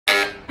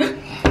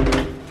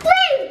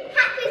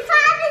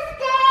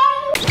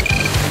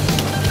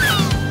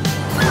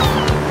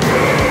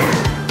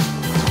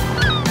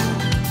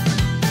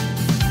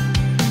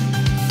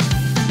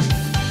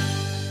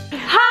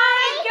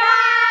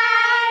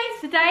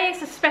Today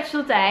is a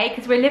special day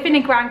because we're living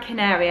in Gran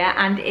Canaria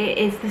and it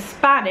is the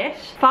Spanish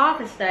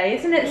Father's Day,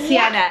 isn't it,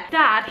 Sienna? Yeah.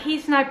 Dad,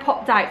 he's now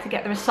popped out to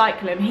get the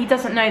recycling. He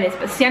doesn't know this,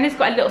 but Sienna's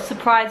got a little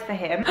surprise for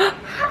him.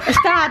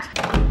 It's Dad.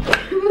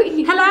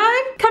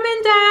 Hello? Come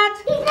in, Dad.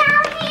 He's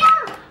now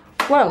here.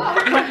 Whoa.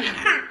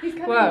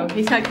 Whoa,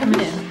 he's now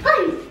coming in.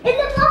 Oh, in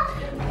the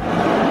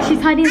bathroom.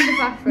 She's hiding in the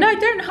bathroom. No,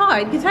 don't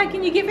hide, because how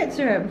can you give it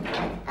to him?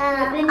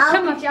 I'll go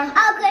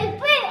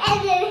through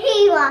and then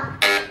he will.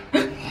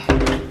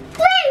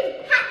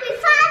 Happy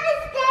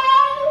Father's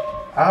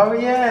Day! Oh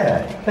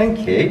yeah,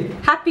 thank you.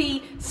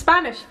 Happy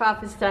Spanish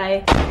Father's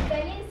Day.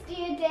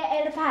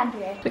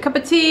 A A cup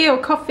of tea or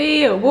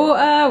coffee or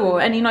water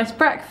or any nice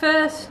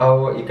breakfast.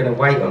 Oh, what, you're going to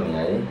wait on me,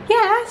 are you?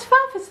 Yeah, it's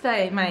Father's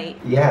Day, mate.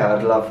 Yeah,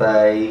 I'd love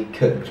a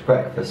cooked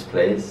breakfast,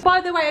 please.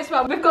 By the way, as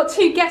well, we've got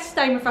two guests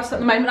staying with us at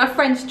the moment. Our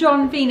friends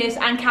John, Venus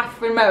and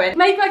Catherine Moen.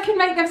 Maybe I can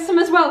make them some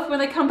as well for when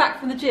they come back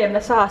from the gym.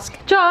 Let's ask.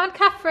 John,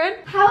 Catherine.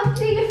 How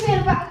do you feel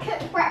about a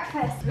cooked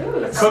breakfast?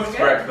 Ooh, a cooked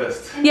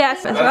breakfast.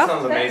 Yes, as That well.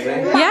 sounds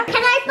amazing. Yeah? Can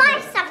I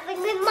buy something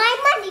with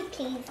my money,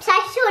 please? So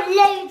I saw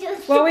loads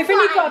of Well, we've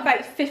only got supplies.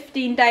 about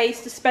 15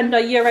 days to spend our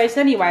euros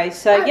anyway,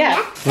 so Oh,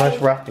 yeah. Nice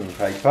wrapping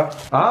paper.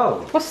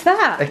 Oh, What's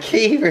that? a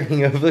key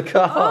ring of the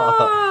car.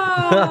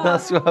 Oh,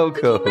 That's well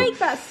cool. Did you make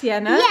that,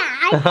 Sienna? Yeah,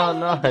 I Oh,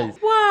 nice.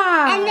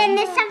 Wow. And then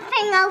there's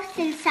something else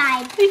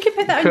inside. You could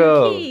put that on Cool.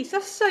 your keys.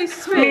 That's so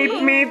sweet.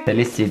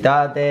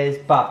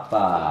 Felicidades,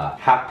 Papa.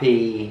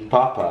 Happy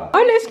Papa.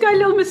 Oh, let's go a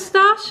little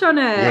moustache on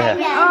it. Yeah.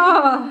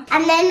 Oh.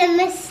 And then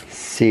the miss.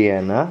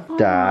 Sienna,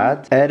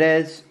 Dad,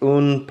 eres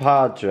un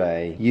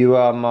padre. You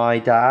are my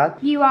dad.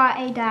 You are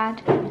a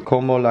dad.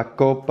 Como la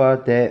copa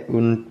de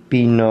un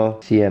pino,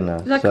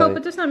 Sienna. Like, So,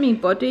 but does that mean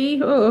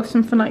body or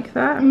something like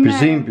that?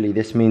 presumably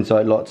this means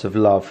like lots of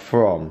love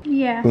from.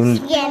 Yes. Un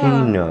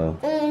Sienna. pino.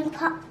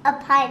 A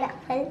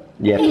pineapple.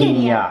 Yeah,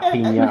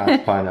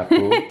 piña,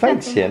 pineapple.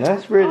 Thanks, Sienna,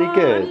 that's really Oh,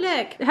 good.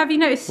 look. Have you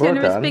noticed Well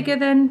Sienna is done. bigger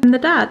than the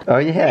dad? Oh I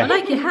yeah.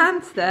 like your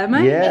hands there,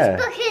 mate. Yeah.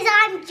 Because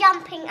I'm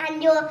jumping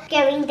and you're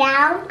going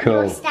down. Cool.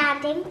 You're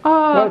standing.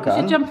 Oh, Well because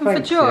you're done. jumping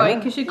Thanks, for joy Sienna.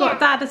 because you've got Yeah.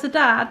 dad as a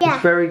dad. Yeah.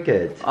 It's very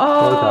good.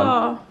 Oh. Well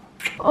done.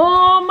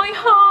 Oh, my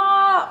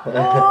heart. Oh.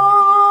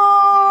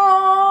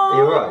 Are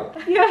you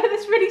alright? Yeah,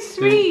 that's really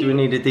sweet. Do we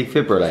need a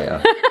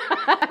defibrillator?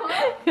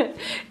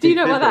 Do you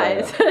know what that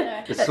is?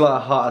 It's like a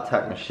heart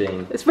attack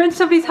machine. It's when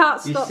somebody's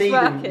heart You stops see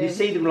working. them. You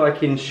see them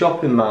like in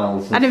shopping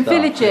malls and in stuff.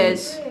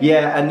 villages.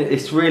 Yeah, and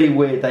it's really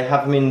weird. They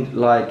have them in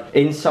like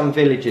in some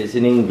villages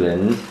in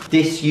England.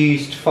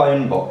 Disused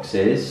phone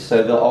boxes,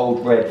 so the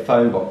old red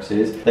phone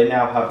boxes. They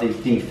now have these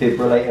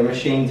defibrillator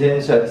machines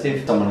in, so it's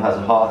if someone has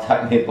a heart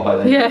attack nearby,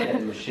 they Yeah. can get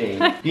the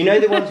machine. You know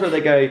the ones where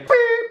they go beep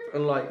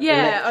and like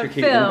Yeah, on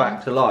electrocute them film.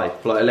 back to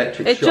life, like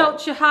electric It shock.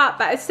 jolts your heart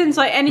back. It sends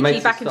like energy Makes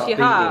it back into start your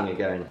beating heart.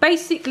 again.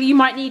 Basically, you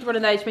might need one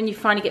of those when you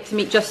finally get to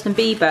meet Justin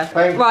Bieber.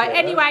 Thanks, Right, yeah,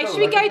 anyway, that's should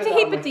we cool. go I to can put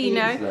that on my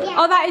Hibadino? keys, look.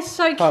 Oh, that is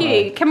so Come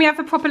cute. on. Can we have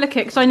a proper look at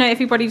it? Because I know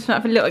everybody doesn't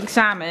have a little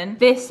examine.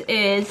 This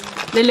is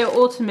the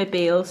little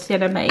automobile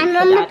Sienna made And for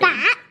on the Daddy.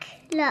 back,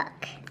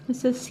 look.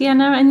 This is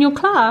Sienna and your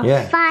class.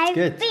 Yeah, 5 it's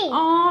good. feet.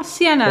 Oh,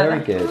 Sienna. Very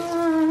good.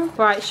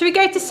 Right, should we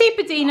go to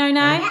Cipadino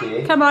now? Thank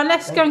you. Come on,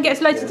 let's go and get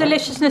us loads of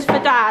deliciousness for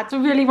Dad. I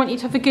really want you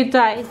to have a good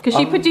day. Because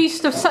you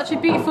produced such a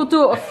beautiful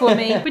daughter for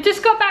me. We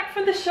just got back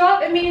from the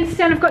shop and me and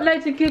Sienna have got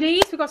loads of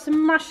goodies. We've got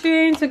some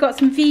mushrooms, we've got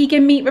some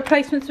vegan meat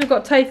replacements, we've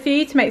got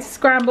tofu to make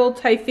scrambled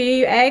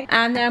tofu egg.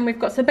 And then we've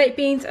got some baked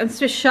beans and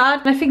Swiss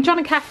chard. And I think John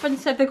and Catherine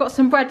said they've got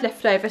some bread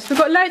left over. So we've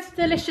got loads of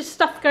delicious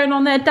stuff going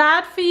on there,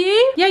 Dad, for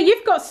you. Yeah,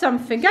 you've got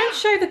something. Go and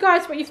show the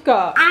guys what you've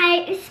got.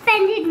 I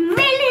spent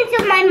millions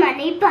of my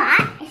money,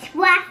 but it's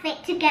worth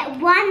it to get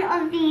one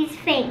of these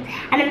things.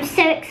 And I'm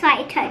so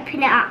excited to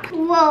open it up.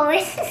 Whoa,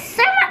 this is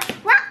so much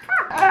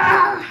wrapper.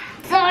 Oh,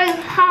 so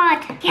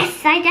hard.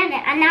 Yes, I done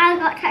it. And now I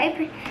got to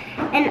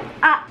open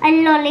up a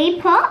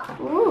lollipop.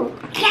 Ooh.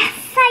 Yes,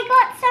 I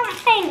got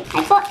something.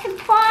 I got a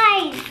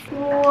prize.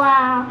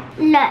 Wow.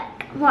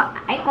 Look what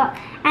I got.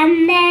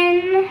 And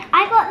then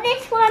I got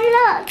this one,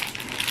 look.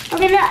 I'm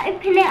gonna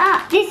open it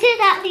up. This is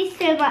actually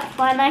so much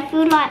fun. I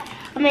feel like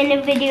I'm in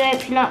a video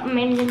opening up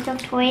millions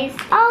of toys.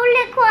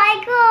 Oh, look what I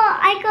got.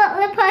 I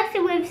got the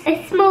person with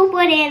a small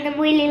body and a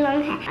really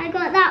long hair. I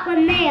got that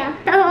one there.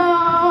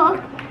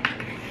 Oh.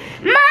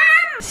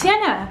 Mom!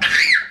 Sienna,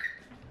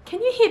 can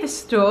you hear the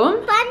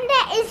storm?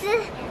 Thunder is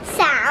the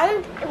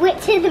sound,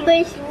 which is the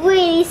most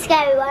really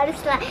scary one.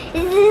 It's like,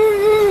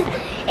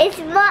 it's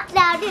much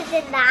louder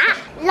than that.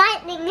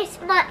 Lightning is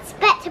much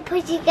better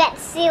because you get to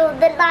see all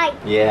the light.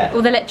 Yeah.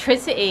 All the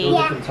electricity. All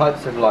Yeah. different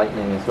types of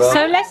lightning as well.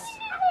 So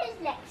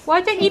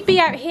why don't you be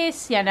out here,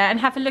 Sienna, and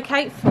have a look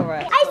out for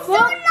it? I saw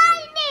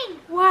lightning!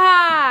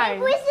 Wow.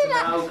 Whistle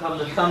up. Now come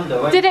the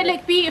thunder, won't Did it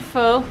look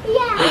beautiful?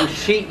 Yeah, It was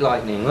sheet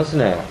lightning,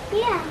 wasn't it?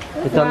 yeah.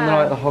 It done Wow.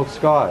 like the whole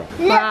sky.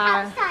 Look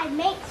Wow. outside,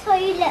 make sure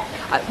you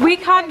look. We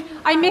can't,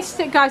 I missed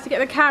it, guys, to get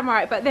the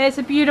camera out, but there's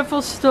a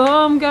beautiful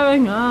storm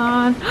going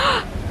on.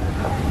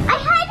 I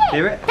heard it.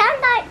 Hear it?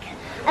 Sound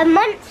like a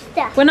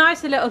monster. When I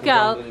was a little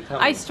girl,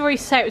 I used to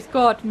always say it was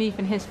God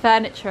moving his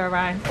furniture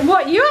around.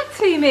 What are you up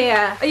to,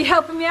 Mia? Are you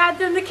helping me out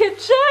in the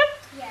kitchen?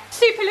 Yeah.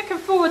 Super looking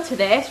forward to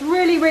this.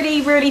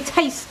 Really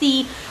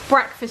tasty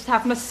breakfast to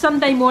have on a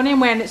Sunday morning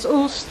when it's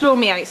all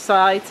stormy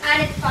outside.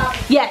 And it's Father's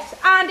Day. Yes,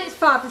 and it's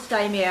Father's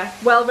Day, Mia.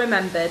 Well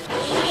remembered.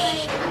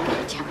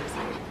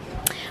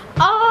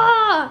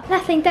 Oh,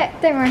 nothing,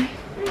 don't worry.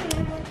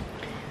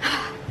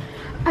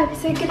 I was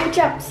so gonna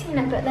jump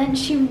Sienna, but then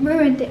she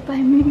ruined it by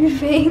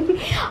moving.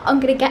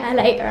 I'm gonna get her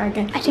later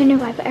again. I don't know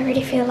why, but I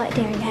really feel like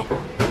doing it.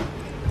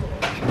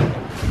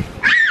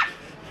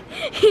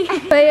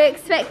 Were you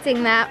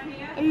expecting that?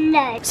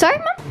 No. Sorry,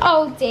 Mum?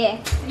 Oh dear.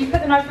 You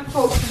put the knife and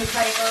fork on the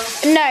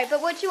table. No,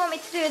 but what do you want me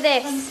to do with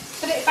this?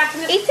 Put it back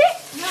in the... Eat it?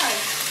 No.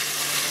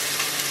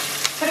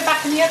 Put it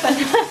back in the oven.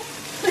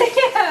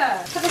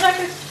 Yeah. Put the knife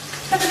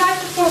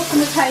and fork on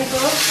the table.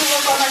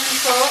 I've got a knife and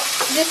fork.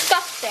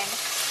 Disgusting.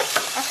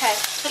 Okay.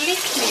 The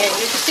leaf, Mia.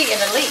 You're just eating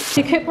a leaf.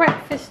 Your cooked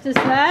breakfast is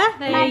there.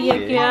 There you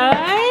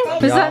go.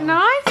 Was that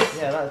nice?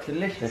 Yeah, that's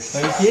delicious.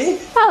 Thank you.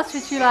 What else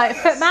would you like? A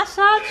foot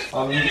massage?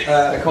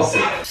 A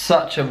coffee.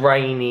 Such a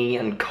rainy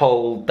and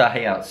cold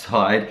day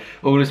outside.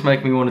 All it's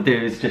making me want to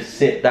do is just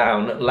sit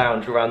down,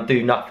 lounge around,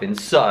 do nothing.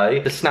 So,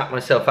 to snap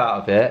myself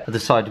out of it, I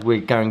decided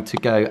we're going to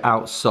go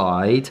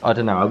outside. I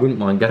don't know, I wouldn't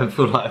mind going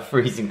for like a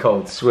freezing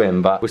cold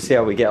swim, but we'll see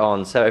how we get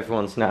on. So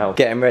everyone's now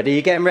getting ready.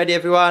 You getting ready,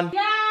 everyone?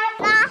 Yeah.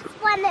 Last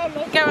one in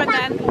it. Go on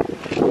then.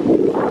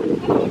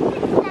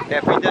 Yeah,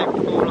 if we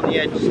don't fall on the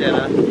edge,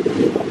 Sienna.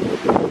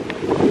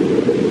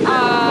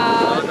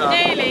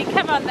 Nearly.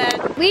 Come on then.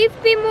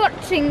 We've been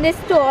watching this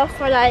door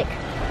for like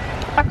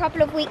a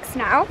couple of weeks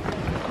now.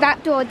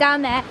 That door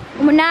down there.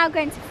 And we're now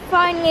going to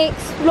finally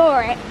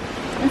explore it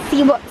and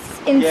see what's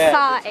inside.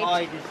 Yeah, the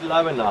tide is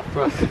low enough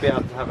for us to be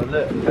able to have a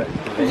look.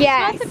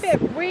 Yes. It's a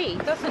bit reed,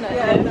 doesn't it?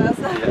 Yeah, it does.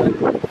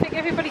 Yeah. I think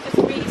everybody just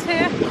reads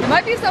here. There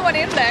might be someone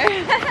in there.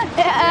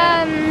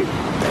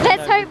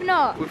 Let's hope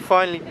not. We've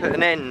finally put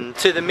an end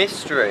to the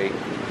mystery.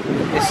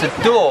 It's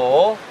a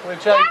door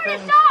which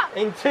opens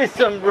into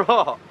some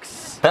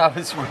rocks. That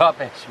was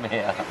rubbish,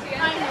 Mia.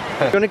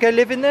 You want to go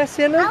live in there,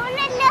 Sienna? I want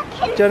to look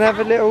inside. Do you want to have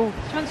a little... Do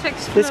you want to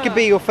explore? This could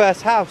be your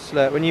first house,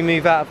 look, when you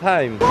move out of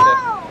home.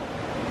 Whoa!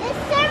 There's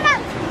so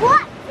much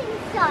what's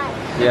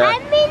inside. Yeah. I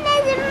mean,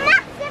 there's a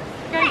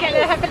massive Go and get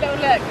there, have a little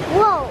look.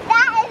 Whoa,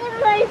 that is the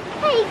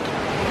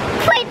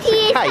most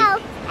prettiest Cake.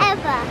 house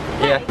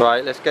ever. Yeah.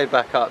 Right, let's go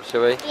back up,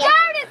 shall we? Yeah.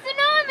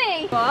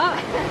 What?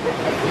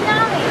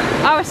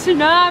 Oh, a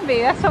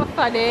tsunami. That's not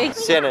funny.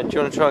 Sienna, do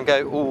you want to try and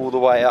go all the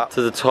way up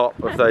to the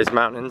top of those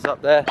mountains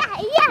up there?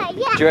 Yeah.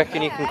 Do you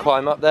reckon you can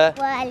climb up there?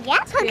 Well,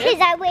 yes, because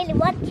I really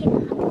want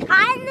to.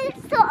 I'm the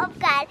sort of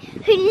girl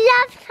who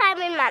loves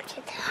climbing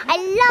mountains.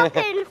 I love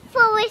doing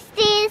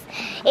forests,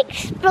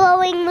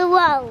 exploring the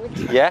world.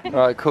 Yeah?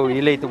 Right, cool.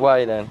 You lead the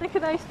way then. Look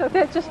at those stuff.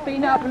 They've just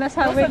been up and that's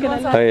how we're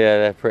going to Oh yeah,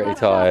 they're pretty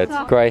tired.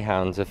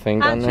 Greyhounds, I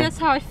think, aren't Actually, they? that's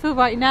how I feel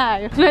right now.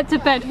 I went to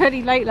bed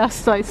really late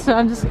last night, so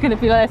I'm just going to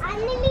be like...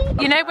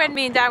 You know when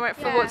me and Dan went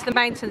for a walk to the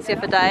mountains the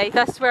other day?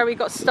 That's where we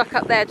got stuck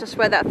up there, just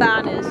where that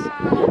van is.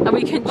 And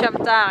we couldn't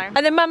jump down.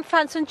 And then Mum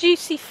found some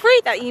juicy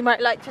fruit that you might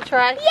like to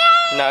try.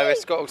 Yay! No,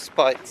 it's got all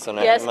spikes on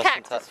it. Yes, You mustn't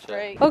cactus touch fruit.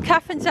 it. Well,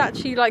 Catherine's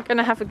actually like going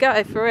to have a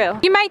go, for real.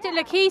 You made it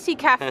look easy,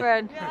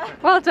 Catherine.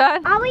 Well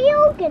done. Are we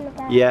all gonna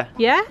go? Yeah.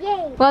 Yeah?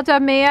 Yay. Well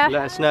done, Mia.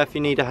 Let us know if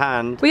you need a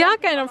hand. We are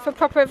going on for a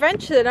proper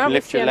adventure then, aren't we,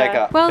 Lift your Sienna? leg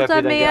up. Well Careful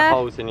you done, don't get Mia.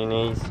 holes in your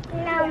knees.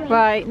 No,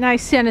 Right, now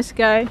Sienna's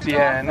go.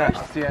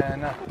 Sienna,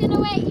 Sienna. I'm gonna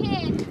wait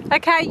here.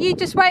 Okay, you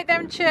just wait there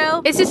and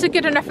chill. Is this a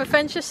good enough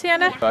adventure,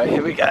 Sienna? Right,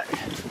 here we go.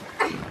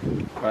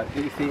 Right,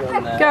 put your feet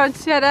on there. Go on,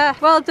 Sienna.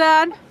 Well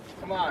done.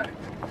 Come on.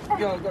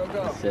 Go, go,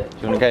 go. That's it. Do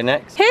you want to go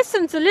next? Here's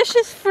some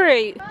delicious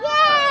fruit.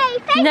 Yay!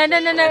 Thank No,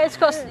 it's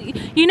got,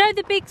 you know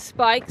the big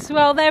spikes?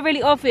 Well, they're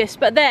really obvious,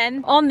 but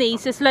then on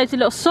these there's loads of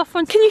little soft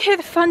ones. Can you hear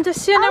the thunder,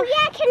 Sienna? Oh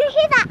yeah, can you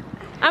hear that?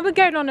 And we're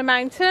going on a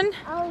mountain.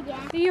 Oh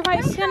yeah. Are you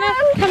right, Sienna?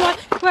 Come on.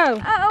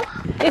 Whoa.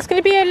 Oh, It's going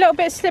to be a little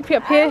bit slippery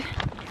up here.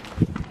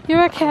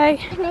 You're okay.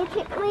 can I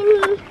get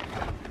my knee?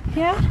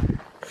 Yeah?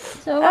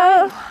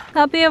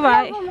 That'll be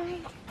alright.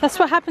 That's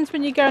what happens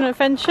when you go on an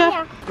adventure.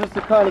 Yeah. That's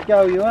the kind of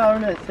girl you are,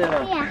 isn't it,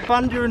 Sienna? Yeah.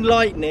 Thunder and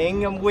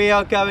lightning, and we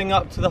are going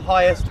up to the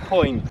highest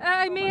point.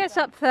 Oh, Mia's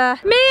up there.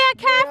 Mia,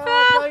 careful!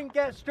 Oh, don't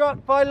get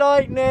struck by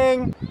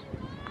lightning.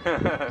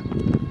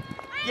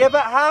 Yeah,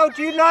 but how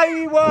do you know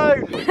you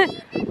won't?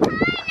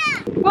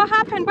 What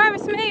happened? Where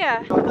was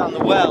Mia? Fall down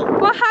the well.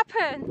 What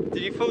happened?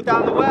 Did you fall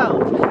down the well?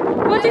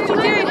 What did you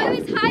I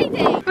do? was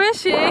hiding. Where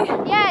is she?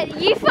 Yeah,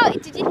 did you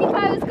think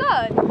I was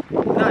gone?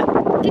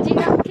 No.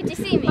 Could you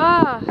see me?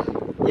 Ah,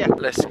 Yeah.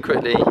 Let's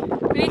quickly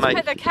we need to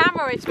put the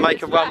camera into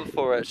make a run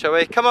for it, shall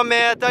we? Come on,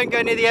 Mia. Don't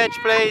go near the edge,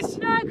 please.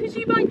 No, because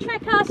you might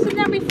trick us and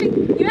then we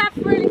think you have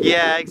really...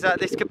 Yeah,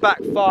 exactly. This could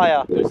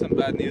backfire. There's some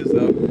bad news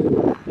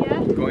though.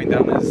 Yeah? Going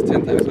down is is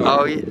 10 times more.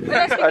 Oh,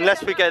 yeah.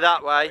 Unless we go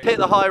that way. Hit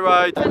the high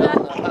road.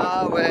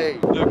 Highway.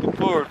 Looking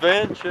for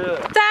adventure.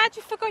 Dad,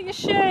 you forgot your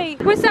shoe.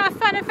 Was that a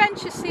fun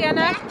adventure,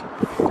 Sienna?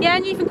 Yeah,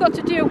 and you even got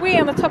to do a wee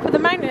on the top of the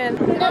mountain.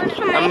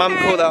 And Mum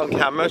caught that on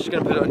camera. She's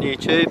going to put it on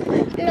YouTube.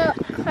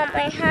 Look at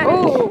my hand.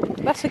 Oh,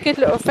 that's a good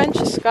little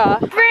adventure scar.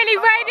 Really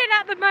raining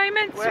at the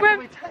moment. Where can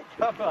we take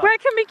cover? Where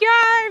can we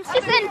go?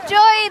 Just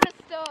enjoy the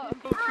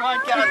storm. We'll try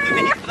and get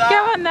underneath that.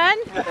 Go on then.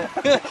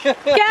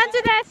 Get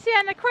under there,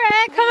 Sienna,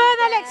 quick. Come on,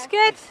 that looks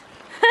good.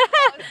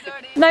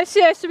 No,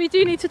 seriously, we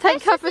do need to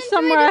take cover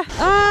somewhere.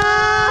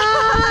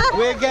 Ah!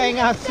 We're getting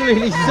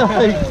absolutely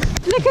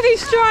soaked. Look at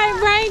these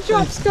giant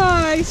raindrops,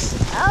 guys.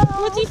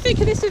 What do you think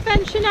of this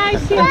adventure now,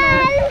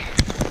 Sienna?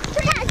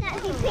 That's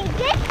actually pretty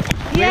good.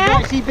 We've Yeah?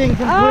 actually been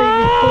completely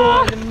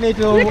caught in the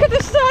middle Look at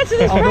the size of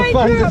this of a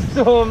raindrop.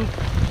 thunderstorm.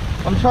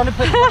 I'm trying to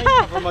put the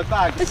raindrop on my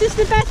bag. Is this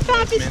the best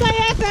fabulous day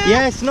ever?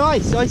 Yeah, it's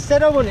nice. I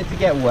said I wanted to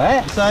get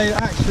wet, so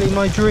actually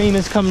my dream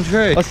has come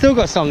true. I've still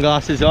got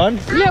sunglasses on.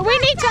 Look, we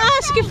need to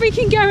ask if we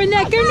can go in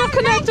there. Go knock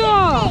on our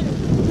door.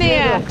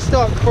 Mia.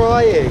 Start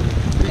crying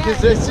because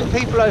there's some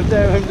people over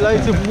there with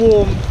loads of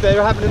warmth.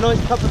 They're having a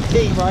nice cup of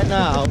tea right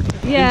now.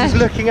 Yeah. Just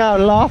looking out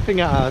and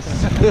laughing at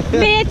us.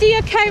 Mia, do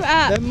your coat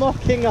up. They're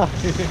mocking us.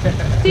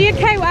 Do your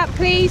coat up,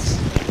 please.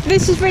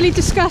 This is really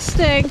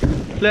disgusting.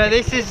 Look,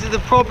 this is the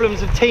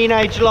problems of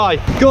teenage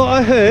life.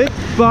 Got a hood,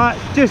 but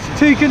just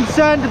too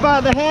concerned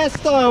about the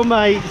hairstyle,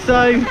 mate.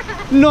 So,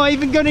 not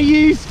even going to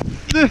use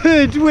the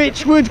hood,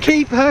 which would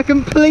keep her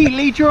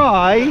completely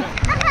dry.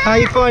 How are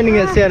you finding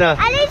it, Sienna?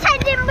 At least I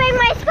didn't bring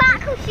my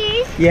sparkle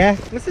shoes. Yeah,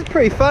 this is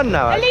pretty fun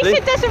now, At actually.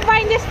 least it doesn't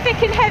rain this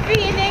thick and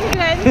heavy in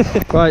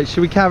England. Right,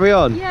 should we carry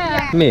on?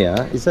 Yeah.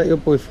 Mia, is that your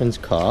boyfriend's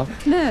car?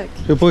 Look.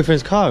 Your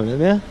boyfriend's car, isn't it,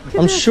 Mia?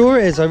 I'm sure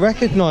it is, I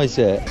recognise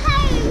it.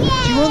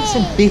 Do you want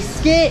some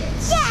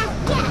biscuits?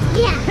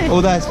 Yeah.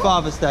 Although it's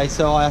Father's Day,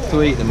 so I have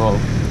to eat them all.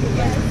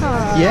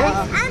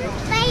 Yeah?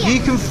 You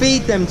can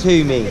feed them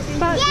to me.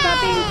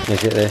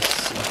 Look at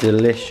this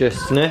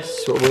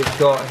deliciousness. What we've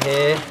got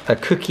here, a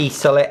cookie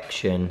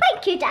selection.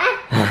 Thank you,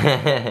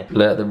 Dad.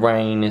 Look, the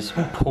rain is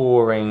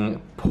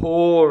pouring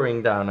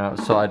down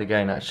outside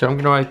again. Actually, I'm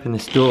going to open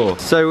this door.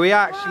 So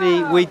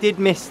we did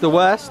miss the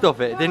worst of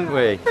it, didn't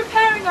we?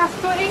 Preparing us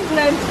for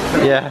England.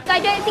 Yeah. I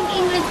don't think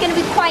England's going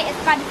to be quite as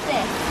bad as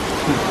this.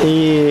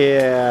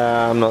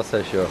 Yeah, I'm not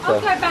so sure. I'll So.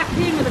 go back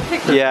in with a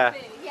picture. Yeah.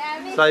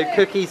 Yeah, So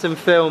cookies and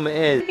film it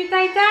is. Good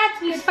day, Dad.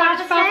 You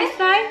Spanish Father's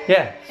Day.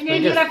 Yeah. And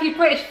then you'll have your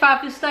British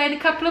Father's Day in a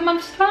couple of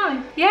months'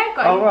 time. Yeah,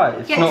 got it. Oh right,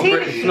 it's Get not tea.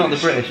 it's not the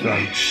British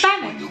one.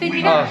 Spanish, didn't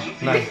you know? Oh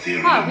no.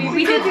 Oh,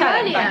 we did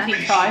tell it about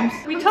 2 times.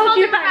 We told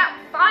you about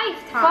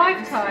 5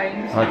 times. 5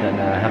 times. I don't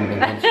know. I haven't been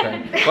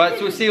concentrating. Right,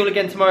 so we'll see you all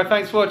again tomorrow.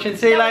 Thanks for watching.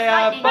 See you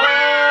later.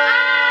 Bye.